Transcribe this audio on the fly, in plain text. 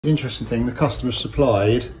The interesting thing, the customer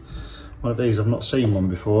supplied one of these. I've not seen one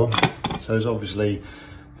before. So it's obviously,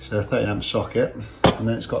 it's a 30 amp socket, and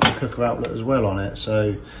then it's got the cooker outlet as well on it.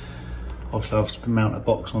 So obviously I've mounted a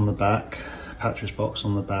box on the back, a pattress box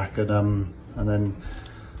on the back, and then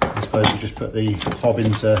I suppose you just put the hob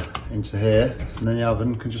into here, and then the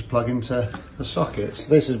oven can just plug into the socket. So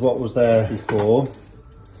this is what was there before,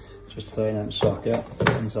 just a 30 amp socket,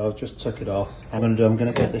 and so I've just took it off. I'm going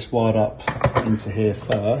to get this wired up into here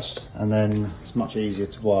first, and then it's much easier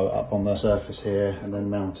to wire it up on the surface here and then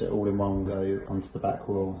mount it all in one go onto the back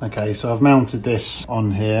wall. Okay, so I've mounted this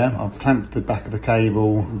on here. I've clamped the back of the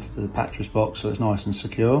cable into the pattress box so it's nice and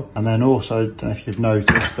secure. And then also, don't know if you've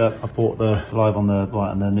noticed, but I bought the live on the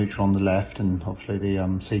right and the neutral on the left, and obviously the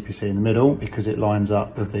CPC in the middle, because it lines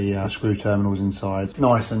up with the screw terminals inside.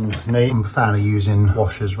 Nice and neat. I'm a fan of using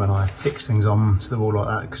washers when I fix things on to the wall like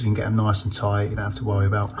that, because you can get them nice and tight. You don't have to worry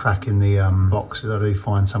about cracking the boxes. I do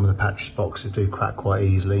find some of the pattress boxes do crack quite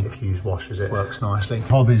easily. If you use washers, it works nicely.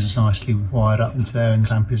 Hob is nicely wired up into there, and the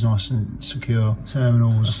clamp is nice and secure. The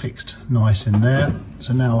terminals are fixed nice in there.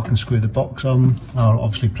 So now I can screw the box on. I'll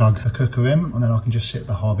obviously plug the cooker in, and then I can just sit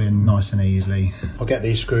the hob in nice and easily. I'll get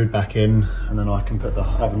these screwed back in, and then I can put the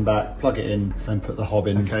oven back, plug it in, then put the hob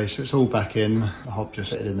in. Okay, so it's all back in. The hob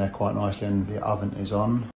just fitted in there quite nicely, and the oven is on.